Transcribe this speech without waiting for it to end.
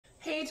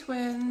Hey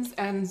twins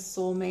and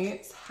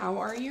soulmates, how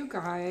are you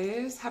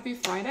guys? Happy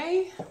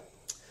Friday.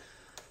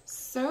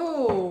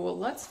 So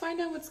let's find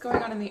out what's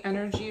going on in the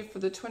energy for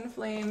the twin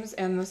flames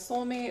and the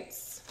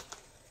soulmates.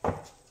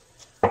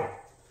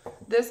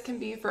 This can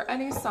be for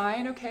any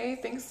sign, okay?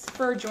 Thanks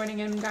for joining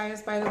in,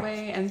 guys, by the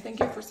way, and thank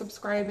you for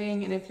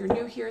subscribing. And if you're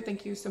new here,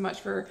 thank you so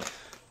much for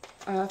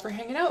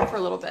hanging out for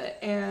a little bit.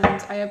 And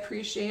I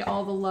appreciate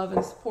all the love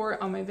and support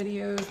on my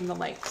videos and the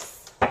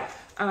likes.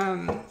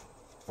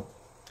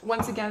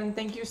 Once again,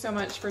 thank you so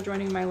much for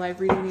joining my live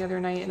reading the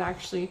other night. It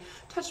actually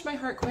touched my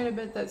heart quite a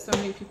bit that so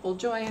many people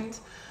joined.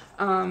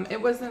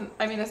 It wasn't,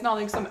 I mean, it's not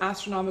like some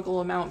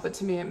astronomical amount, but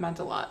to me it meant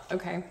a lot,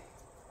 okay?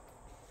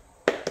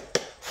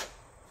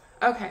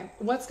 Okay,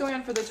 what's going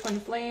on for the twin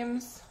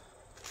flames?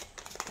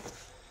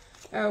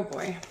 Oh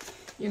boy.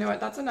 You know what,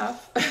 that's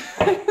enough.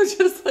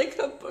 Just like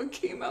a book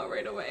came out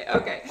right away.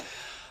 Okay.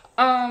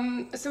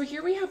 So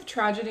here we have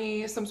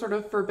tragedy, some sort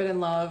of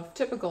forbidden love,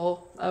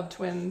 typical of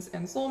twins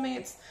and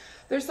soulmates.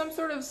 There's some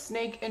sort of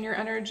snake in your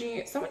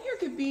energy. Someone here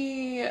could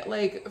be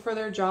like, for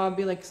their job,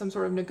 be like some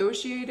sort of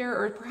negotiator,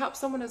 or perhaps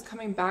someone is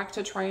coming back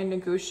to try and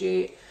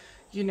negotiate,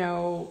 you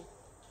know,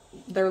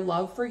 their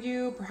love for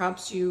you.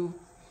 Perhaps you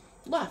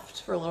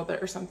left for a little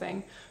bit or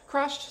something.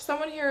 Crushed.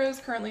 Someone here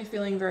is currently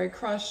feeling very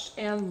crushed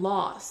and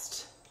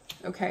lost.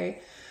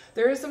 Okay.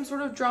 There is some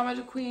sort of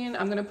drama queen.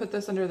 I'm going to put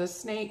this under the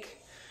snake.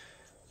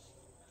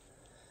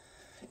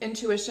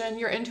 Intuition.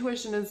 Your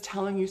intuition is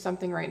telling you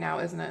something right now,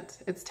 isn't it?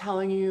 It's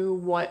telling you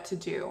what to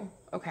do,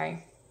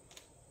 okay?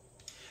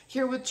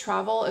 Here with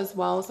travel as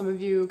well, some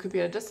of you could be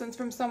at a distance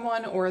from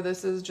someone, or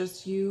this is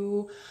just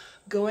you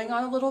going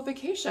on a little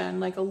vacation,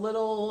 like a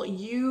little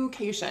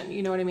you-cation,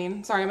 you know what I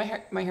mean? Sorry,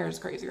 my hair is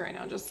crazy right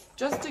now.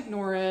 Just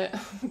ignore it,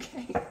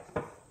 okay?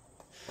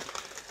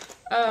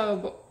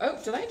 Oh,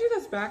 did I do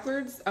this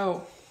backwards?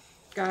 Oh,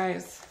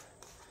 guys.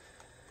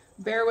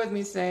 Bear with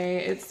me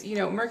today. It's, you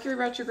know, Mercury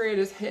retrograde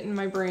is hitting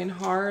my brain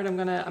hard. I'm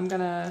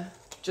gonna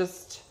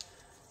just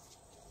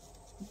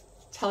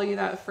tell you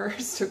that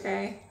first,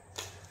 okay?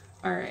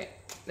 All right,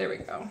 there we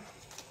go.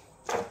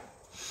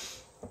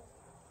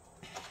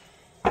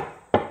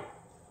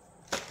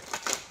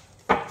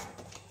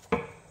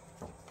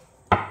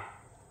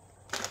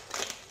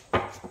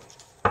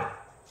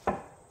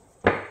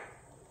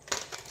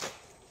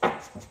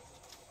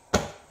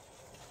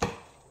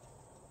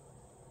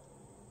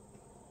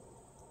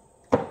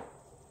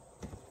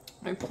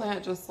 My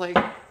plant just like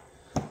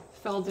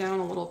fell down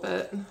a little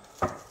bit.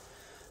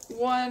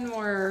 One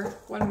more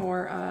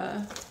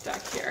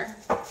deck here.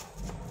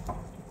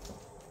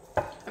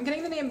 I'm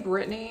getting the name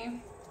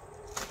Brittany,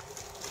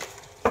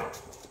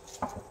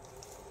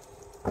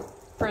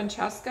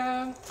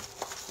 Francesca,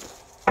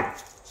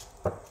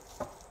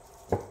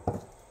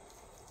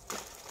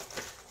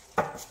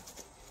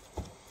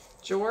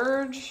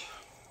 George.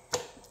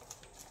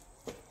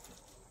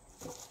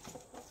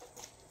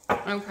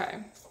 Okay.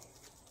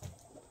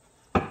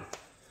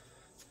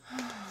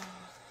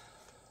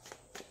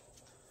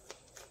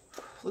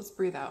 Let's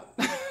breathe out.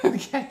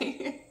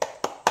 Okay.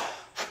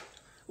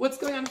 What's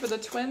going on for the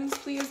twins,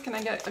 please? Can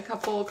I get a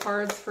couple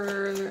cards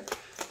for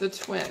the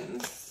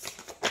twins?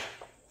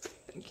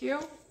 Thank you.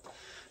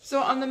 So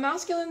on the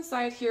masculine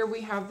side here,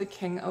 we have the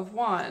King of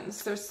Wands.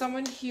 So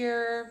someone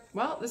here,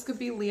 well, this could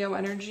be Leo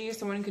energy.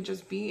 Someone could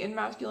just be in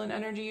masculine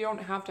energy. You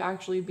don't have to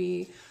actually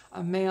be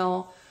a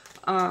male.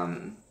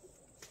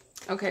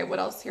 Okay, what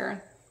else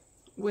here?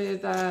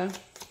 With,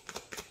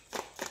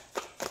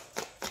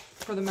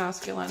 for the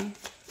masculine.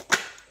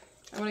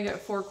 I want to get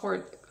 4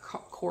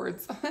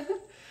 chords.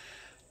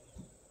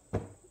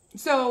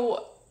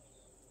 So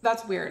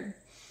that's weird.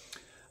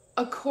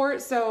 A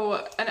cord,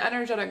 so an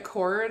energetic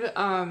cord,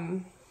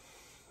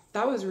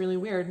 that was really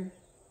weird,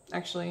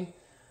 actually.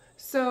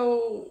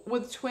 So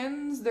with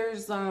twins,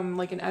 there's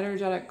like an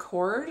energetic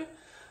cord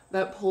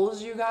that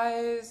pulls you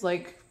guys,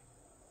 like,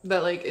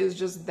 that like is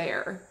just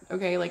there,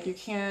 okay? Like you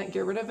can't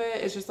get rid of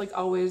it. It's just like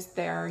always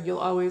there. You'll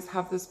always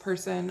have this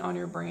person on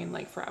your brain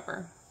like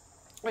forever.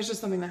 It's just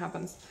something that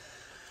happens.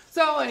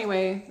 So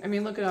anyway, I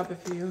mean, look it up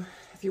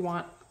if you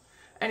want.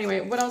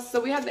 Anyway, what else? So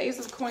we have the Ace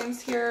of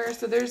Coins here.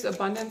 So there's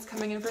abundance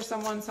coming in for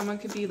someone. Someone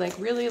could be like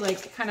really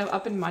like kind of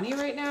up in money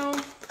right now.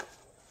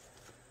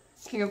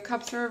 King of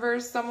Cups in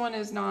reverse. Someone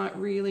is not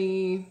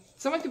really,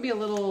 someone could be a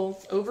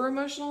little over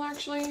emotional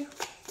actually.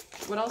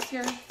 What else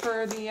here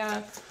for the,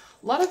 a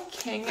lot of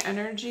King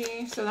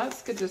energy. So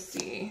that's good to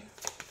see.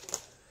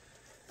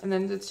 And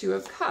then the Two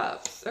of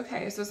Cups.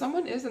 Okay, so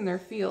someone is in their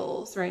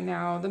feels right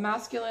now. The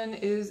masculine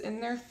is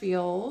in their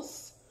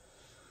feels.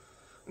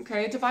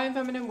 Okay, Divine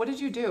Feminine, what did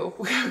you do?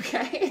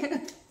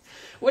 Okay.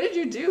 What did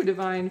you do,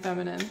 Divine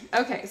Feminine?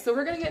 Okay, so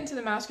we're going to get into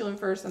the masculine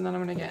first, and then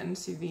I'm going to get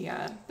into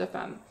the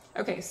femme.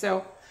 Okay,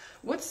 so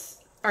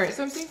what's... All right,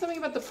 so I'm seeing something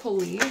about the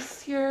police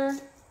here.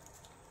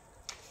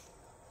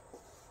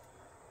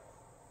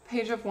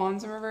 Page of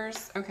Wands in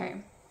reverse. Okay.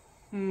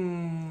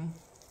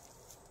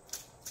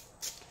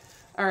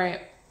 All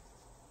right.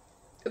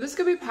 This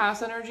could be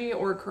past energy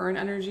or current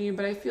energy,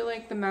 but I feel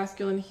like the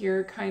masculine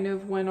here kind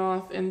of went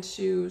off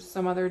into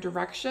some other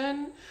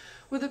direction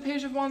with the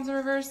Page of Wands in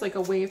reverse, like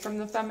away from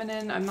the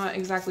feminine. I'm not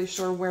exactly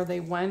sure where they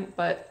went,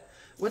 but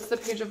what's the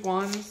Page of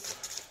Wands?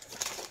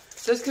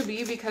 This could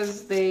be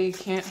because they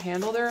can't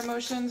handle their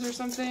emotions or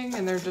something,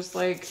 and they're just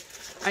like,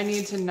 I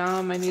need to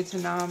numb,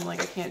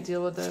 like I can't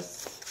deal with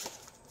this.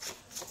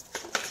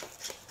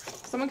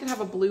 Someone could have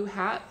a blue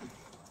hat.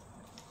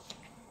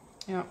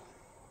 Yeah.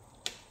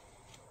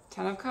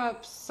 10 of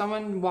Cups.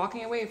 Someone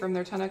walking away from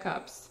their 10 of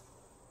Cups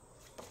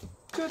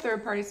to a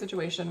third party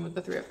situation with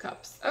the 3 of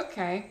Cups.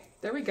 Okay,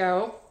 there we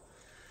go.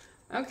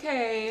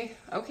 Okay,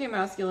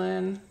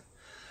 masculine.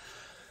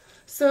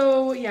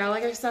 So yeah,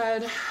 like I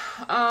said,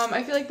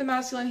 I feel like the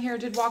masculine here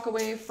did walk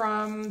away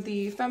from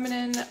the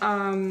feminine.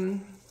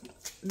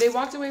 They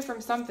walked away from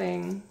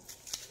something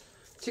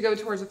to go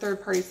towards a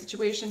third party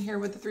situation here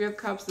with the 3 of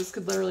Cups. This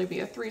could literally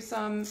be a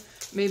threesome,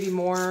 maybe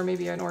more,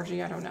 maybe an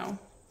orgy, I don't know.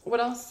 What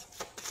else?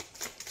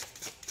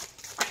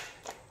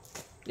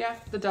 Yeah,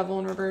 the Devil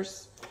in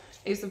reverse,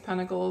 Ace of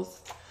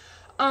Pentacles.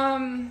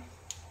 The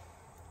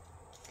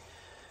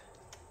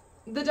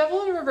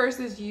Devil in reverse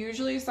is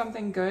usually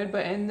something good,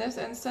 but in this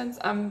instance,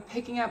 I'm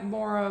picking up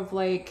more of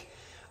like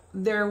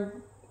they're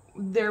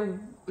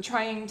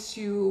trying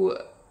to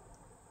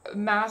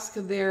mask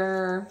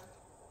their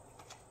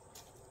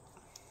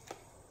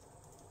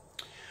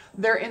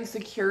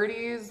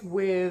insecurities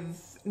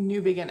with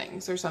new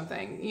beginnings or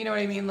something. You know what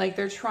I mean? Like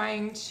they're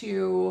trying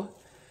to,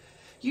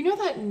 you know,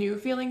 that new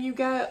feeling you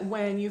get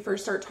when you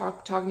first start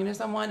talking to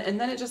someone and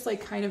then it just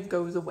like kind of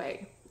goes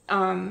away.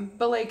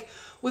 But like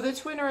with a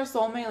twin or a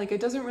soulmate, like it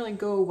doesn't really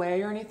go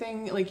away or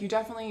anything. Like you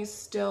definitely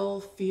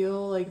still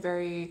feel like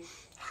very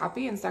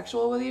happy and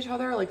sexual with each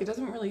other. Like it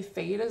doesn't really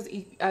fade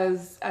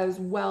as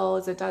well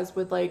as it does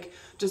with like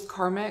just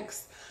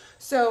karmics.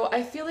 So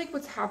I feel like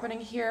what's happening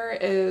here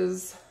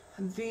is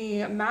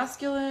the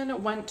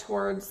masculine went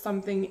towards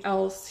something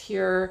else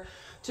here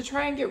to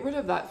try and get rid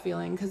of that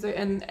feeling, because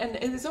and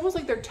it's almost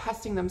like they're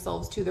testing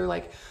themselves too. They're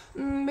like,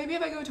 maybe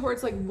if I go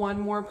towards like one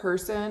more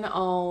person,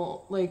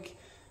 I'll like,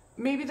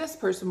 maybe this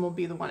person will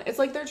be the one. It's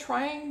like they're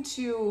trying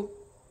to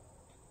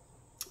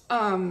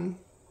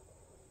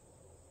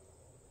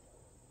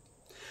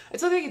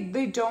it's like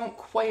they don't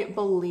quite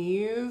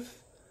believe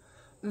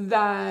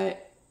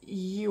that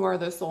you are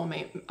the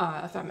soulmate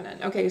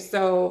feminine. Okay,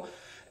 so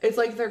it's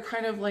like they're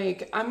kind of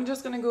like, I'm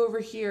just gonna go over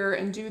here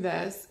and do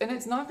this, and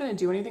it's not gonna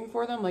do anything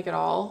for them, like at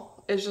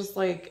all. It's just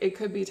like, it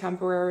could be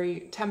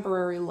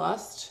temporary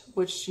lust,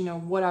 which, you know,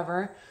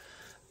 whatever.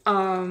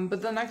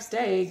 But the next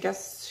day,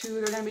 guess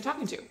who they're gonna be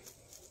talking to?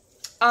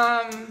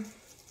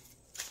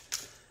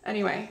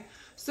 Anyway,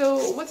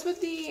 so what's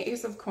with the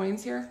Ace of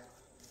Coins here?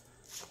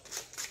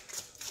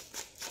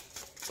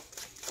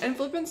 And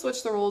flip and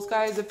switch the roles,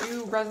 guys. If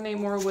you resonate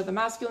more with the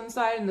masculine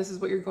side and this is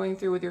what you're going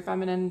through with your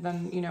feminine,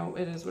 then, you know,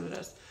 it is what it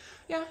is.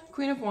 Yeah,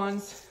 Queen of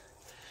Wands.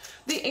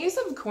 The Ace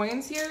of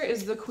Coins here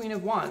is the Queen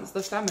of Wands,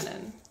 the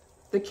feminine.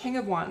 The King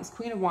of Wands,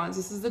 Queen of Wands.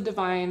 This is the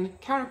divine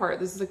counterpart.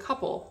 This is a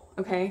couple,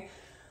 okay?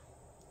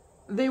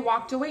 They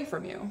walked away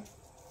from you.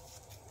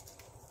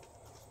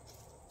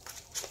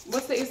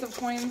 What's the Ace of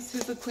Coins?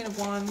 Who's the Queen of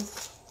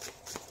Wands?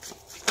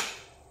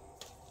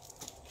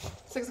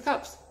 6 of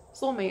Cups,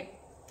 soulmate.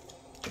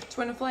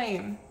 Twin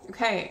flame.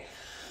 Okay.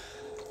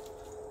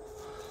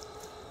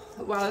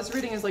 Wow, this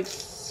reading is like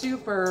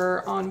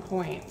super on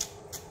point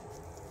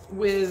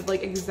with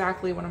like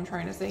exactly what I'm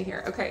trying to say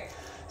here. Okay,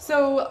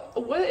 so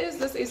what is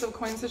this Ace of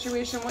Coins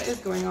situation? What is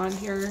going on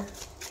here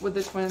with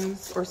the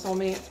twins or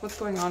soulmates? What's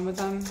going on with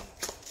them?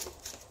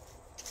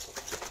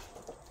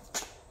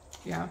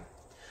 Yeah.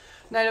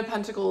 Knight of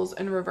Pentacles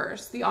in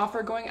reverse. The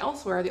offer going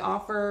elsewhere. The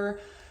offer,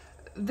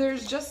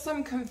 there's just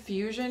some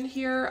confusion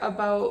here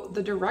about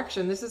the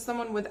direction. This is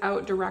someone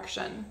without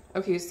direction.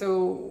 Okay,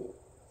 so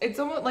it's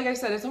almost, like I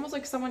said, it's almost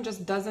like someone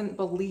just doesn't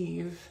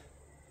believe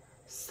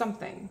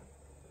something.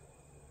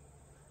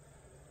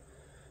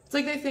 It's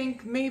like they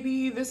think,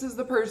 maybe this is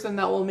the person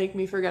that will make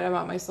me forget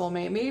about my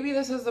soulmate. Maybe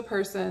this is the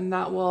person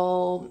that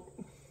will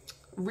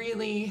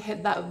really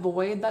hit that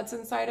void that's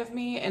inside of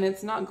me, and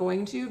it's not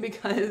going to,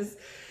 because,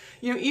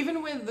 you know,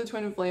 even with the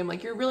twin flame,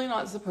 like, you're really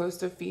not supposed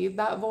to feed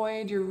that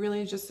void. You're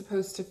really just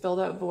supposed to fill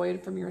that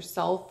void from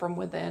yourself, from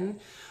within.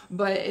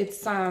 But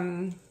it's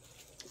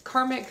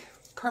karmic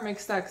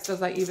sex does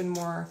that even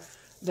more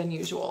than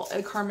usual.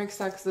 Karmic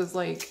sex is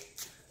like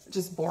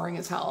just boring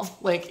as hell.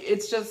 Like,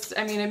 it's just,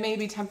 I mean, it may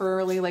be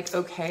temporarily like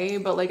okay,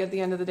 but like at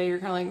the end of the day, you're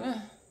kind of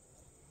like,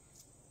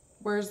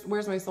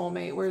 where's my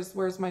soulmate?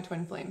 Where's my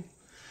twin flame?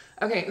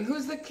 Okay,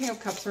 who's the King of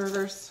Cups in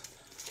reverse?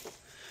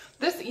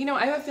 This, you know,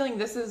 I have a feeling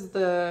this is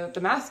the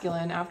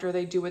masculine after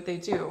they do what they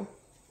do.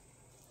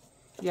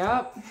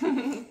 Yep.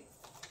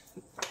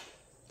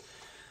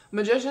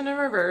 Magician in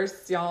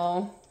reverse,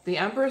 y'all. The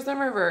Empress in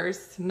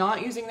reverse,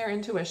 not using their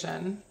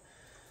intuition.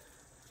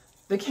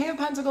 The King of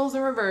Pentacles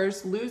in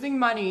reverse, losing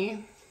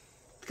money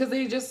because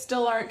they just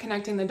still aren't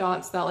connecting the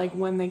dots that, like,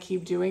 when they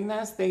keep doing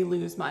this, they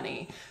lose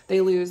money.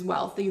 They lose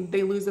wealth.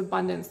 They lose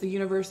abundance. The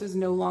universe is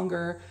no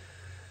longer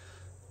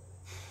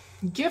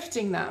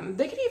gifting them.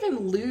 They could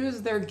even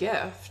lose their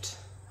gift,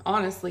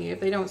 honestly, if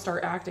they don't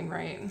start acting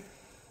right.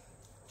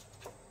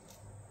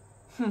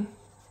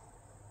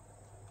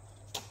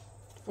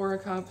 Four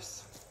of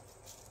Cups.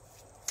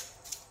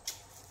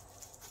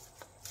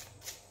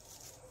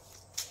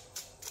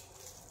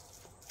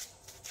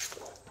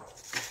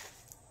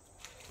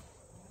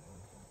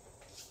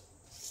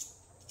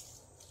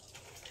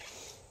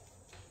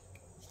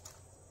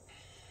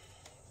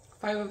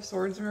 Five of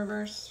Swords in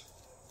reverse.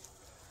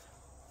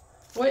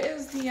 What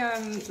is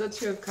the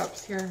Two of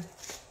Cups here?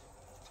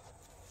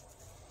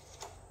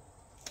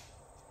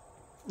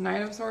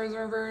 Nine of Swords in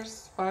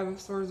reverse. Five of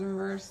Swords in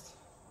reverse.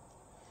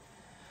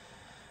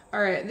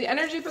 All right, the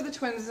energy for the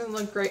twins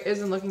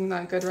isn't looking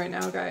that good right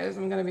now, guys.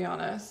 I'm gonna be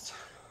honest.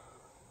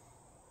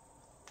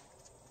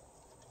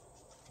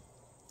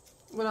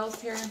 What else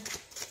here?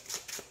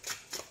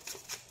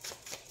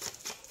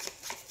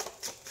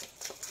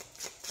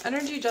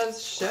 Energy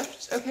does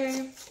shift,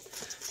 okay?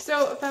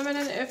 So,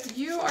 feminine, if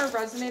you are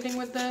resonating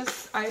with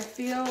this, I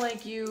feel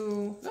like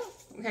you... Oh,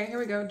 okay, here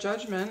we go.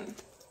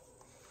 Judgment.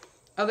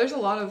 Oh, there's a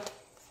lot of...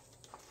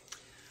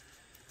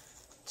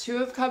 Two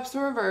of Cups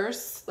in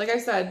reverse. Like I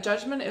said,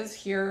 Judgment is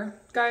here,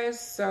 guys.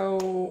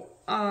 So,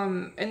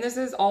 and this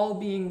is all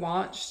being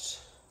watched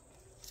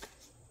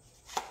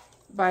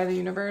by the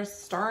universe.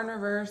 Star in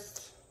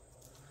reverse.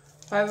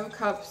 Five of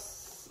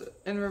Cups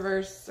in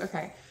reverse.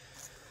 Okay.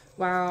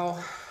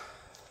 Wow.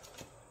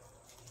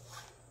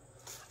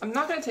 I'm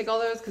not going to take all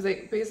those because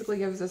it basically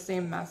gives the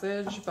same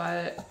message,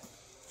 but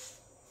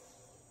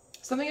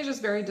something is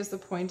just very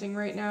disappointing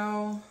right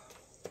now.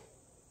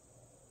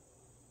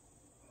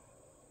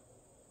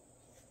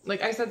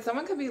 Like I said,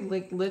 someone could be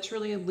like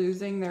literally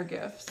losing their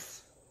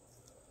gifts.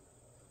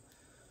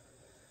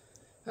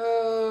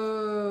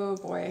 Oh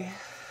boy.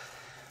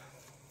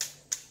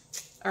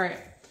 All right.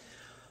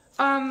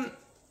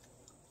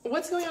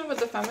 What's going on with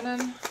the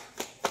feminine?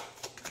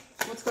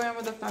 What's going on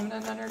with the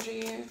feminine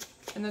energy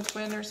in the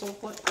twin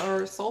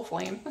or soul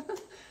flame?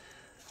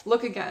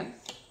 Look again.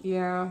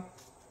 Yeah.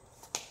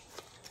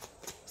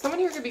 Someone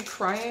here could be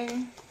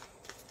crying.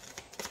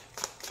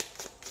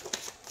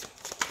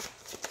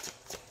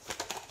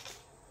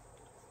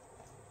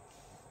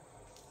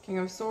 King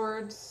of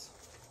Swords.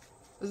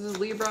 This is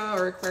Libra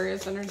or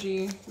Aquarius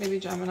energy. Maybe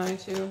Gemini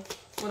too.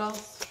 What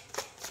else?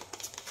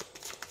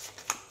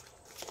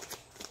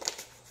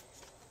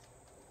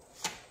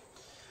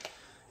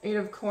 Eight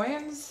of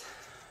Coins.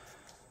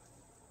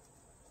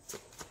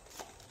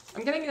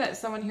 I'm getting that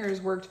someone here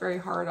has worked very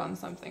hard on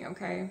something,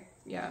 okay?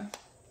 Yeah.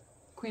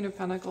 Queen of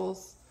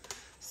Pentacles.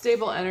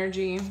 Stable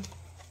energy.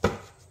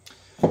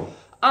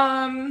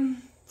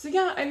 So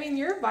yeah, I mean,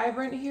 you're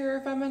vibrant here,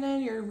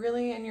 feminine. You're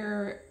really in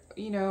your,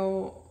 you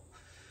know,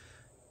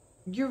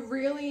 you're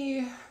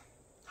really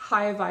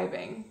high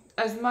vibing.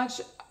 As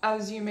much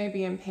as you may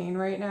be in pain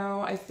right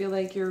now, I feel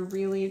like you're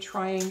really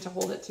trying to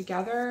hold it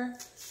together.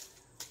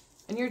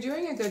 And you're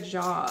doing a good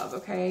job,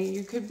 okay?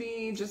 You could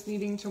be just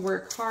needing to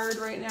work hard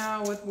right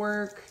now with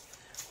work.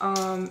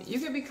 You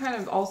could be kind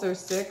of also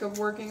sick of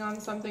working on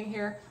something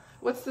here.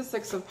 What's the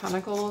Six of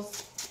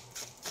Pentacles?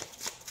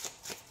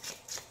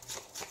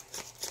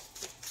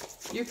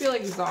 You feel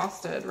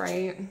exhausted,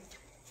 right?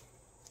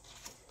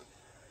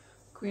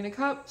 Queen of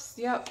Cups,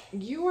 yep.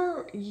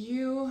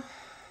 Yeah,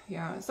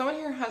 someone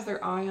here has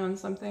their eye on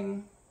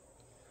something.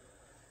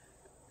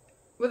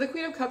 With the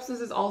Queen of Cups,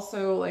 this is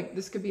also like,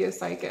 this could be a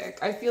psychic.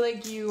 I feel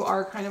like you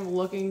are kind of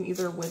looking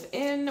either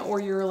within or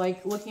you're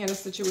like looking at a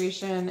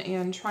situation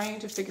and trying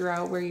to figure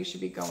out where you should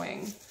be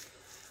going.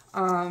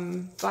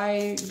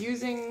 By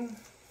using,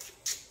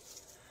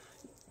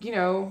 you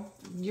know,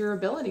 your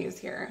abilities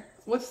here.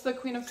 What's the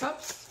Queen of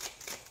Cups?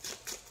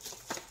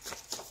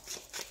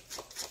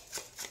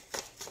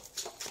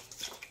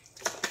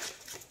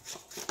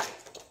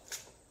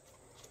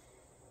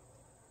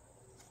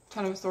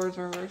 Ten of Swords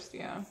reversed,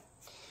 yeah.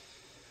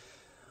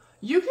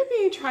 You could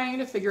be trying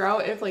to figure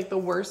out if like the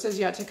worst is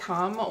yet to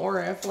come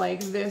or if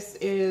like this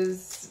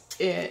is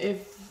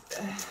it.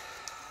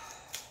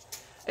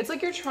 It's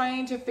like you're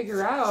trying to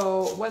figure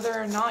out whether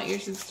or not you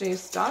should stay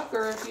stuck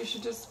or if you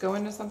should just go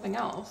into something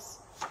else.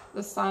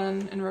 The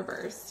Sun in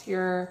reverse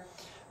here.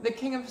 The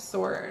King of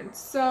Swords.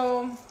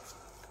 So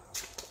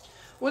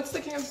what's the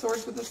King of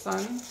Swords with the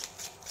Sun?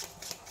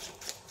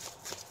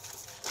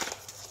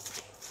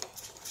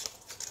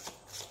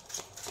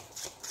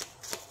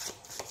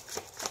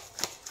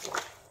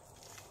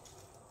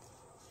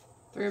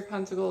 Three of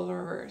Pentacles in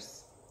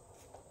reverse.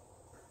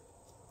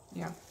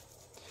 Yeah.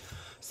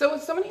 So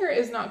someone here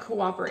is not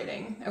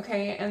cooperating,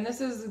 okay? And this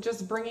is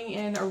just bringing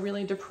in a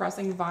really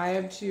depressing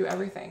vibe to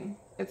everything.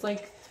 It's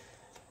like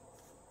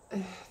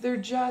they're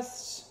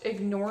just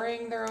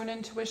ignoring their own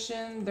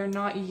intuition. They're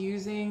not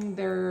using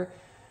their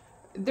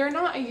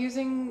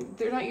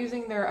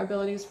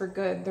abilities for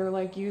good. They're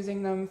like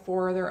using them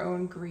for their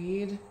own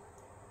greed.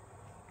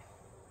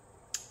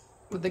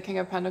 With the King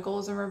of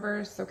Pentacles in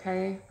reverse,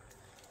 okay?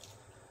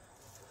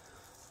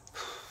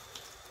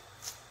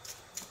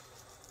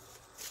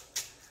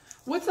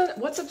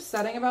 What's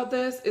upsetting about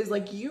this is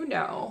like, you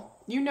know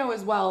you know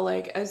as well,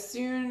 like as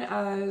soon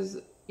as,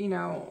 you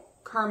know,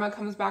 karma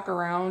comes back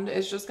around,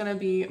 it's just going to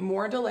be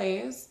more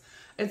delays.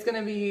 It's going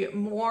to be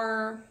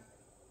more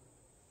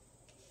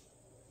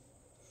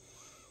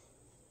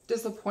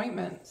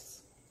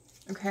disappointments.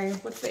 Okay,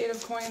 what's the Eight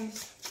of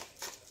Coins?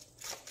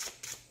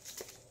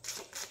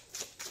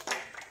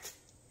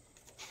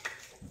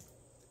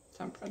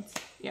 Temperance,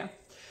 yeah.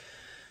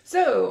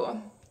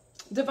 So,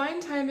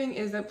 divine timing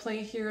is at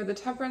play here. The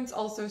Temperance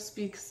also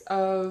speaks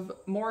of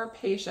more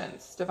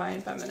patience,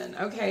 divine feminine.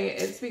 Okay,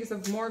 it speaks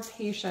of more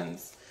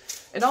patience.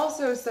 It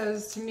also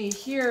says to me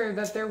here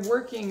that they're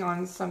working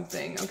on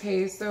something.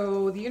 Okay,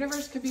 so the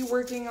universe could be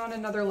working on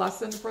another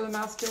lesson for the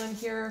masculine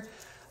here.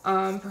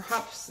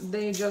 Perhaps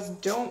they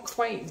just don't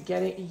quite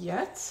get it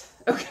yet.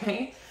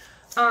 Okay.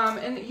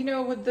 And you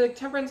know, with the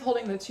Temperance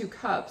holding the Two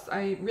Cups,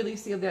 I really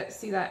see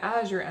that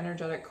as your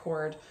energetic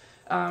cord.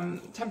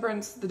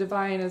 Temperance, the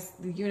divine, as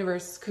the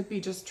universe, could be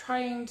just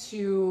trying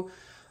to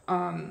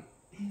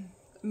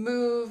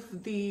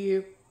move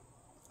the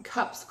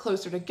cups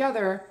closer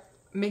together,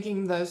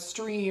 making the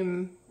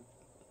stream,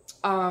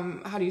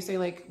 how do you say,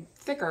 like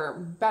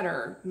thicker,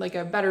 better, like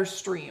a better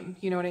stream.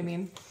 You know what I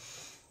mean?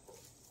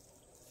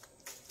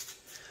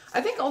 I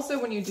think also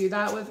when you do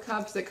that with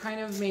cups, it kind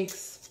of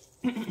makes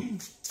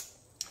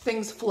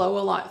things flow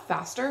a lot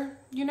faster,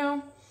 you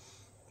know,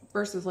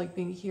 versus like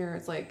being here.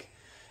 It's like,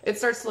 it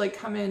starts to like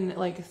come in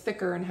like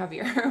thicker and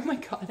heavier. Oh my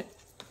God,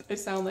 I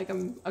sound like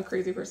I'm a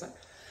crazy person.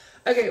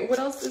 Okay, what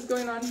else is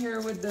going on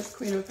here with this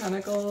Queen of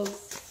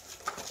Pentacles?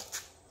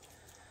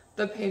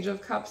 The Page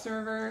of Cups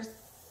reverse.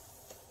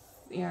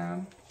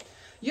 Yeah.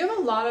 You have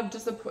a lot of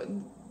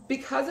disappointment.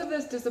 Because of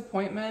this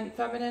disappointment,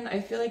 feminine, I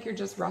feel like you're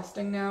just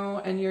resting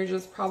now and you're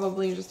just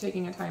probably just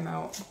taking a time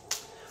out.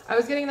 I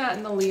was getting that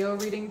in the Leo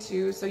reading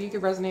too, so you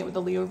could resonate with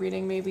the Leo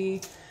reading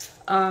maybe.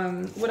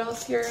 What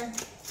else here?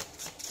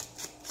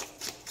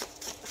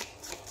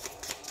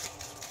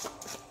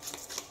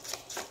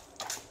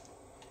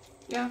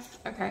 Yeah,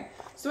 okay.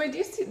 So I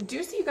do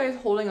see you guys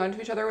holding on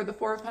to each other with the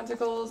Four of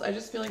Pentacles. I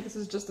just feel like this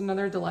is just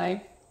another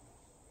delay.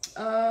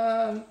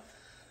 I'm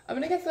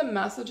gonna get some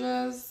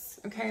messages,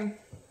 okay.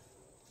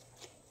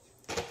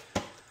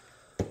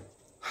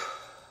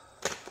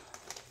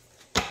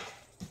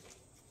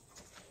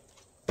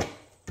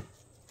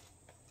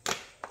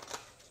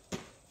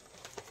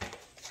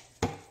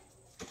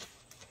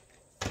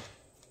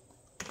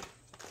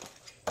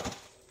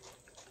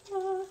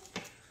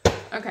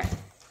 Okay.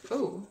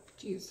 Oh,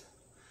 geez.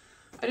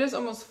 I just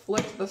almost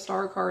flipped the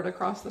Star card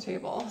across the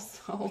table,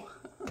 so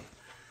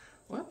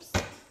whoops.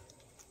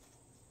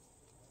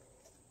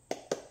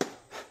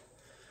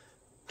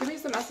 Give me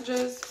some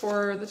messages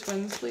for the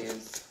twins,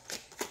 please.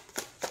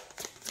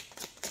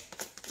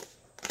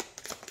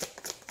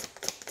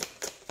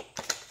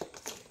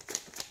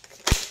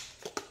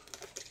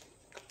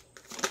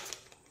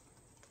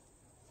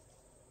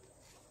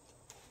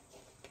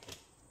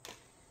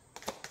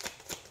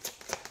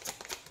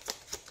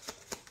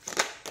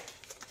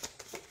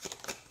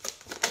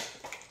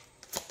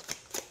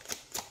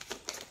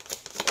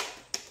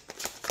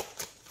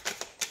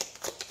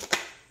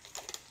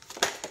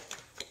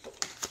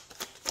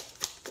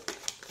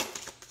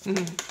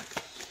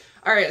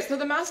 All right, so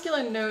the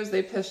masculine knows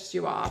they pissed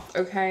you off,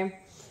 okay?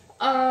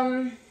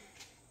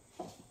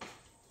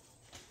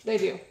 They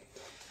do.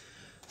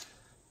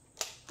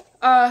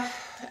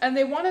 And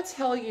they want to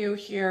tell you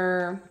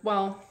here,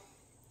 well,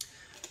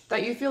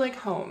 that you feel like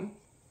home.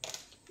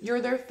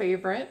 You're their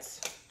favorite.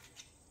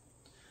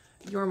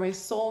 You're my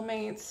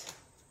soulmate.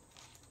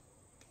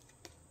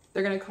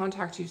 They're going to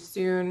contact you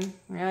soon.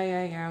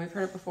 Yeah. We've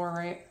heard it before,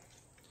 right?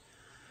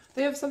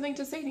 They have something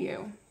to say to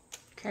you,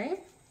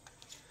 okay?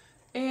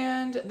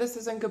 And this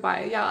isn't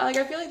goodbye. Yeah, like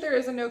I feel like there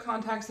is a no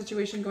contact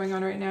situation going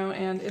on right now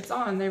and it's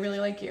on. They really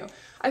like you.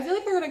 I feel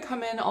like they're going to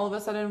come in all of a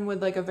sudden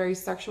with like a very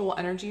sexual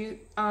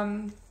energy.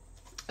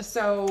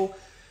 So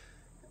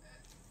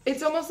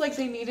it's almost like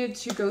they needed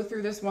to go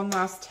through this one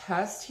last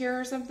test here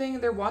or something.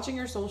 They're watching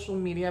your social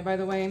media, by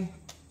the way.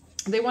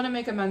 They want to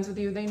make amends with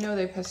you. They know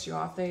they pissed you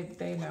off.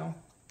 They know.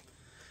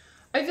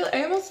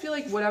 I almost feel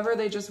like whatever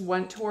they just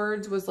went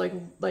towards was like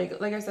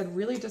I said,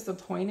 really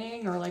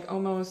disappointing or like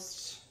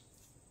almost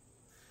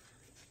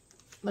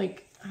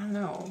like, I don't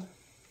know.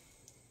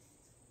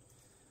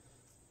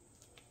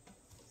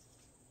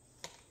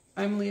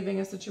 I'm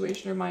leaving a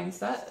situation or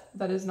mindset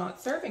that is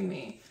not serving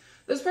me.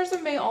 This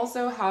person may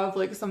also have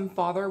like some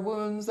father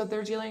wounds that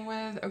they're dealing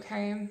with,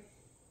 okay?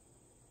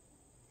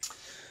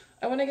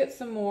 I want to get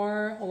some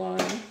more. Hold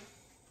on.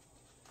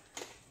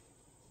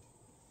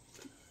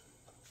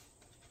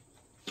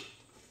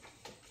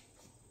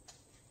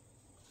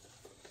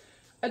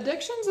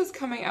 Addictions is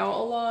coming out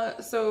a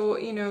lot. So,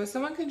 you know,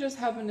 someone could just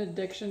have an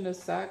addiction to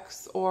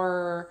sex,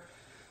 or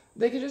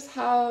they could just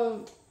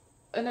have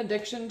an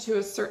addiction to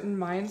a certain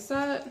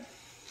mindset.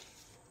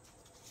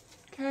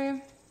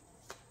 Okay.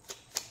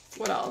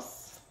 What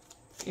else?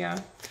 Yeah.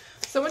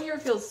 Someone here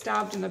feels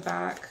stabbed in the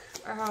back.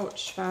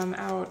 Ouch, fam.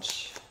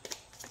 Ouch.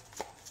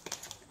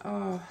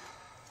 Oh.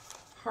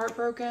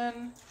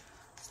 Heartbroken.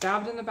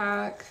 Stabbed in the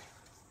back.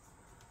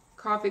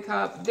 Coffee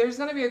cup. There's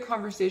going to be a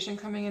conversation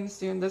coming in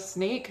soon. The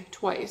snake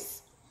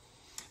twice.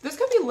 This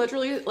could be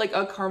literally like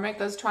a karmic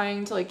that's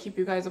trying to like keep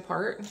you guys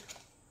apart.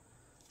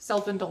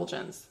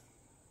 Self-indulgence.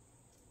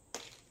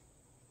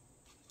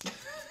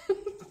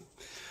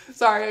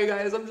 Sorry, you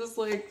guys. I'm just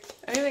like,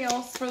 anything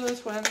else for the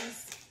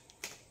twins?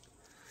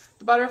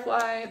 The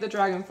butterfly, the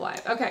dragonfly.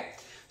 Okay.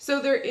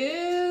 So there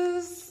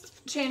is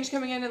change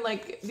coming in and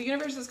like the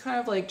universe is kind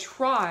of like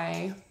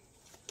try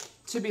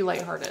to be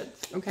lighthearted.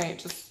 Okay.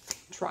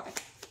 Just try.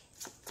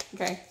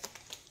 Okay.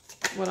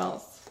 What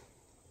else?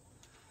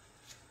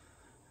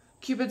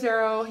 Cupid's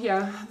arrow.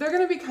 Yeah. They're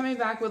going to be coming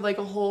back with like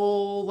a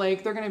whole,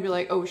 like, they're going to be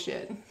like, oh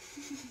shit.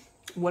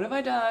 What have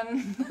I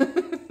done?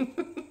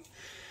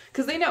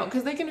 Because they know,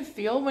 because they can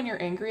feel when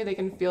you're angry, they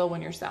can feel when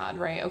you're sad,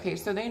 right? Okay,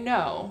 so they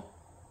know.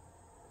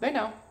 They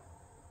know.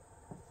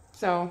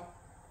 So,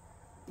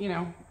 you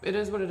know, it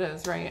is what it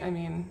is, right? I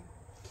mean,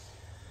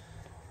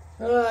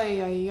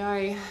 ay, ay,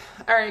 ay.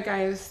 All right,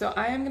 guys, so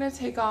I am going to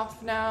take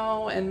off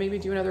now and maybe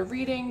do another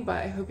reading,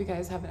 but I hope you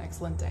guys have an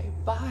excellent day.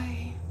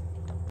 Bye.